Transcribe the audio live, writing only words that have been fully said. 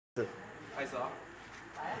Hi, sir.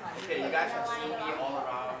 Okay, you guys have seen me all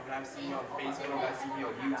around. You guys see me on Facebook. You guys see me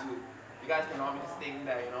on YouTube. You guys can obviously think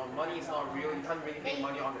that money is not real. You can't really make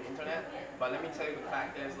money on the internet. But let me tell you, the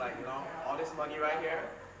fact is, all this money right here,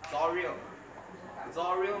 it's all real. It's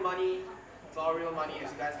all real money. It's all real money,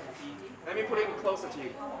 as you guys can see. Let me put it closer to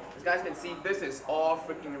you. As you guys can see, this is all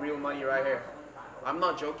freaking real money right here. I'm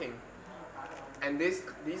not joking. And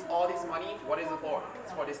all this money, what is it for?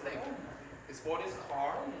 It's for this thing. It's for this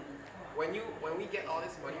car. When we get all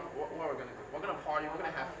this money, what we're gonna do? We're gonna party, we're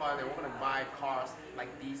gonna have fun, and we're gonna buy cars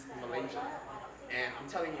like these in Malaysia. And I'm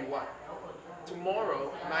telling you what,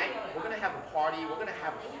 tomorrow night we're gonna have a party, we're gonna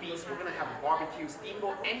have a feast, we're gonna have a barbecue,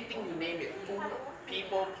 steamboat, anything you name it. Food,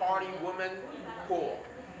 people, party, women, pool.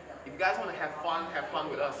 If you guys want to have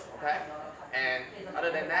fun with us, okay? And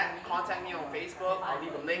other than that, contact me on Facebook. I'll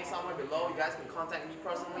leave a link somewhere below. You guys can contact me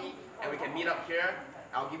personally, and we can meet up here.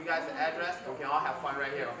 I'll give you guys the address, and we can all have fun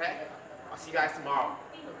right here, okay? I'll see you guys tomorrow.